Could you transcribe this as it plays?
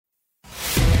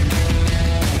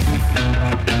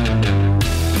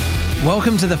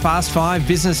Welcome to the Fast 5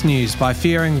 Business News by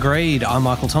Fear and Greed. I'm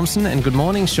Michael Thompson, and good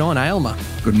morning, Sean Aylmer.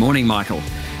 Good morning, Michael.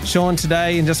 Sean,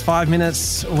 today in just 5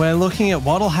 minutes, we're looking at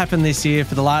what will happen this year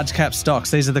for the large cap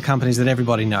stocks. These are the companies that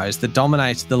everybody knows that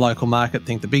dominate the local market.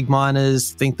 Think the big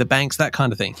miners, think the banks, that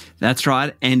kind of thing. That's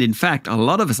right. And in fact, a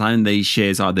lot of us own these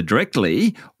shares either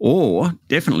directly or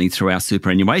definitely through our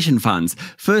superannuation funds.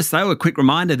 First, though, a quick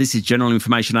reminder, this is general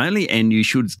information only and you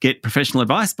should get professional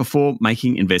advice before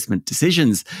making investment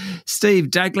decisions. Steve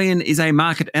Daglian is a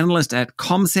market analyst at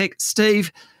CommSec.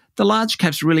 Steve, the large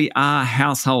caps really are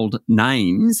household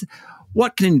names.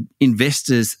 What can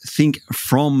investors think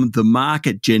from the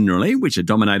market generally, which are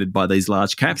dominated by these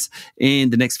large caps, in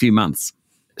the next few months?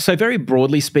 So very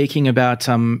broadly speaking about,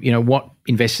 what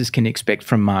investors can expect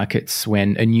from markets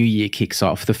when a new year kicks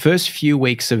off. The first few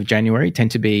weeks of January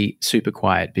tend to be super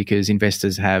quiet because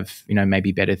investors have,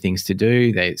 maybe better things to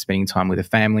do. They're spending time with a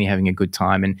family, having a good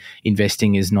time, and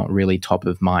investing is not really top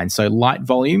of mind. So light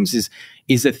volumes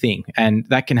is a thing, and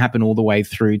that can happen all the way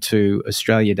through to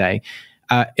Australia Day.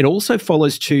 It also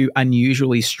follows two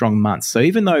unusually strong months. So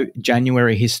even though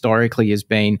January historically has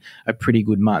been a pretty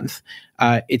good month,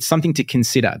 it's something to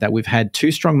consider that we've had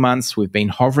two strong months. We've been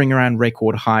hovering around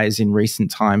record highs in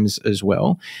recent times as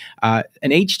well.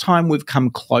 And each time we've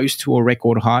come close to a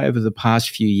record high over the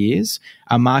past few years,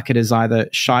 our market has either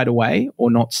shied away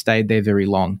or not stayed there very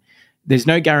long. There's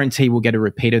no guarantee we'll get a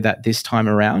repeat of that this time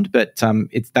around, but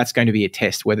that's going to be a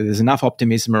test, whether there's enough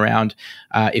optimism around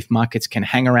if markets can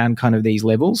hang around kind of these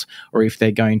levels or if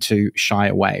they're going to shy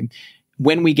away.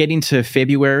 When we get into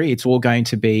February, it's all going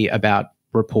to be about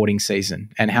reporting season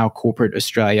and how corporate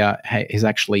Australia has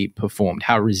actually performed,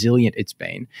 how resilient it's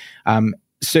been.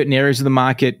 Certain areas of the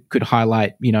market could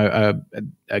highlight,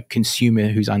 a consumer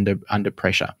who's under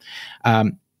pressure.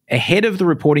 Ahead of the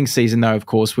reporting season, though, of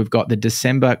course, we've got the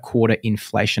December quarter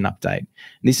inflation update.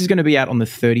 This is going to be out on the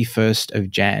 31st of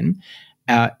Jan.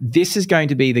 This is going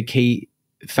to be the key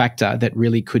factor that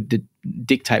really could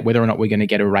dictate whether or not we're going to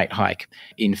get a rate hike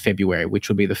in February, which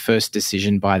will be the first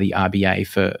decision by the RBA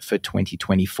for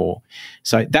 2024.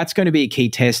 So that's going to be a key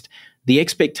test. The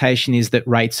expectation is that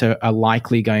rates are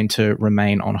likely going to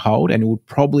remain on hold, and it will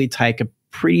probably take a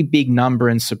pretty big number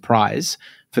and surprise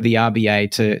for the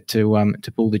RBA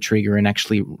to pull the trigger and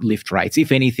actually lift rates.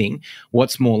 If anything,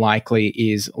 what's more likely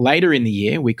is later in the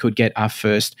year, we could get our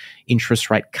first interest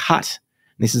rate cut.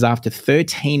 This is after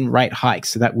 13 rate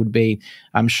hikes. So that would be,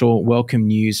 I'm sure, welcome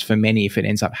news for many if it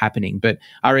ends up happening. But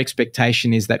our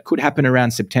expectation is that could happen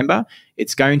around September.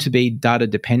 It's going to be data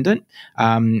dependent,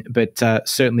 but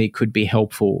certainly could be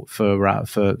helpful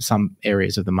for some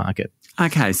areas of the market.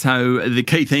 Okay, so the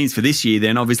key themes for this year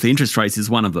then, obviously interest rates is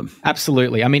one of them.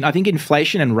 Absolutely. I mean, I think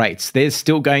inflation and rates, there's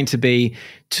still going to be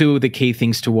two of the key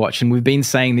things to watch. And we've been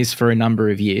saying this for a number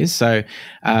of years. So,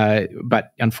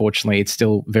 but unfortunately, it's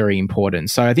still very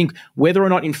important. So I think whether or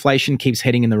not inflation keeps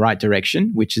heading in the right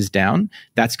direction, which is down,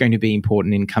 that's going to be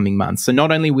important in coming months. So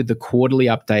not only with the quarterly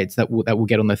updates that we'll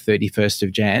get on the 31st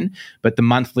of Jan, but the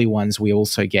monthly ones we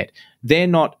also get. They're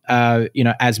not,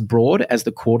 as broad as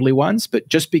the quarterly ones, but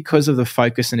just because of the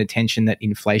focus and attention that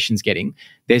inflation's getting,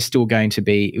 they're still going to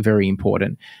be very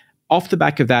important. Off the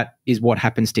back of that is what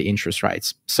happens to interest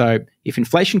rates. So if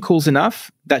inflation cools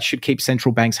enough, that should keep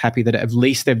central banks happy that at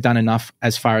least they've done enough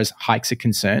as far as hikes are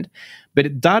concerned.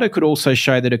 But data could also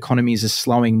show that economies are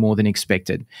slowing more than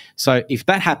expected. So if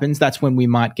that happens, that's when we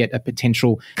might get a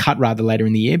potential cut rather later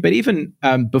in the year. But even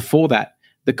before that,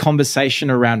 the conversation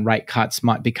around rate cuts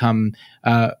might become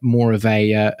more of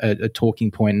a talking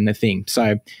point and a thing.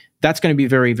 So that's going to be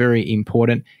very, very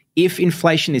important. If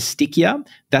inflation is stickier,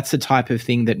 that's the type of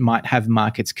thing that might have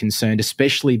markets concerned,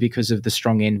 especially because of the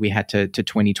strong end we had to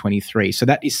 2023. So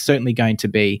that is certainly going to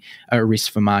be a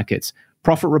risk for markets.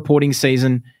 Profit reporting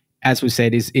season, as we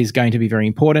said, is going to be very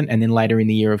important. And then later in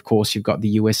the year, of course, you've got the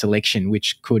US election,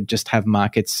 which could just have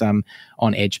markets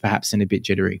on edge, perhaps, and a bit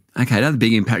jittery. Okay, another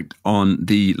big impact on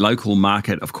the local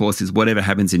market, of course, is whatever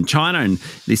happens in China. And in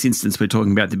this instance, we're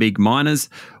talking about the big miners.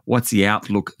 What's the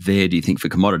outlook there, do you think, for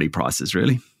commodity prices,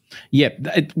 really? Yeah,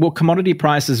 well, commodity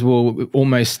prices will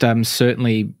almost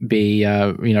certainly be,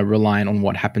 reliant on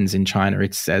what happens in China.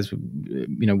 It's, as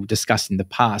we discussed in the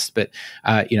past, but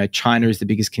China is the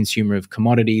biggest consumer of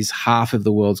commodities. Half of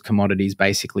the world's commodities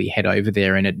basically head over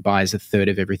there, and it buys a third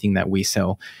of everything that we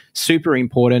sell. Super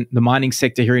important. The mining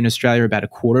sector here in Australia, about a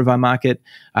quarter of our market.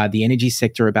 The energy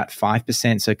sector, about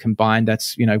 5%. So combined,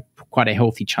 that's quite a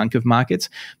healthy chunk of markets.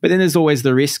 But then there's always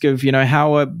the risk of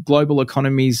how a global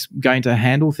economy is going to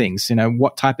handle things.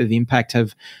 What type of impact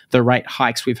have the rate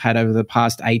hikes we've had over the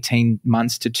past 18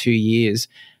 months to 2 years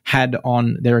had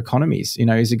on their economies.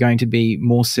 Is it going to be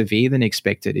more severe than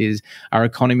expected? Is our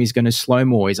economies going to slow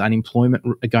more? Is unemployment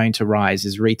going to rise?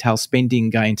 Is retail spending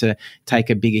going to take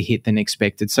a bigger hit than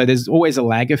expected? So there's always a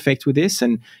lag effect with this,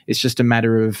 and it's just a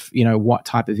matter of, what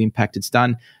type of impact it's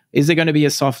done. Is there going to be a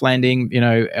soft landing,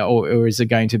 or is it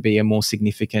going to be a more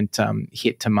significant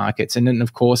hit to markets? And then,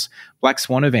 of course, black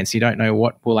swan events. You don't know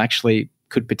what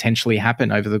could potentially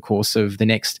happen over the course of the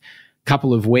next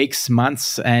couple of weeks,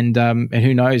 months, and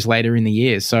who knows, later in the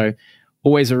year. So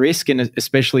always a risk, and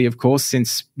especially, of course,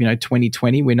 since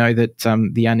 2020, we know that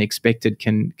the unexpected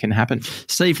can happen.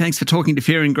 Steve, thanks for talking to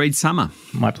Fear and Greed Summer.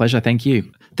 My pleasure. Thank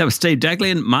you. That was Steve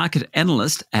Daglian, market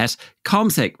analyst at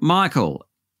CommSec. Michael,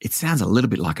 it sounds a little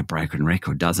bit like a broken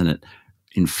record, doesn't it?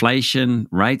 Inflation,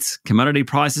 rates, commodity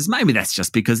prices. Maybe that's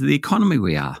just because of the economy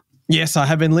we are. Yes, I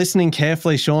have been listening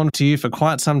carefully, Sean, to you for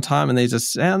quite some time, and these are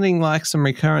sounding like some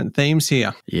recurrent themes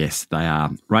here. Yes, they are.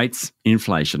 Rates,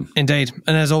 inflation. Indeed.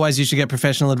 And as always, you should get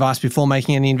professional advice before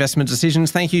making any investment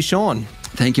decisions. Thank you, Sean.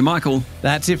 Thank you, Michael.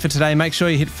 That's it for today. Make sure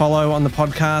you hit follow on the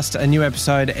podcast. A new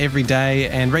episode every day,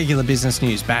 and regular business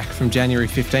news back from January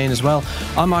 15 as well.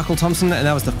 I'm Michael Thompson, and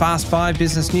that was the Fast 5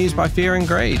 Business News by Fear and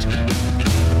Greed.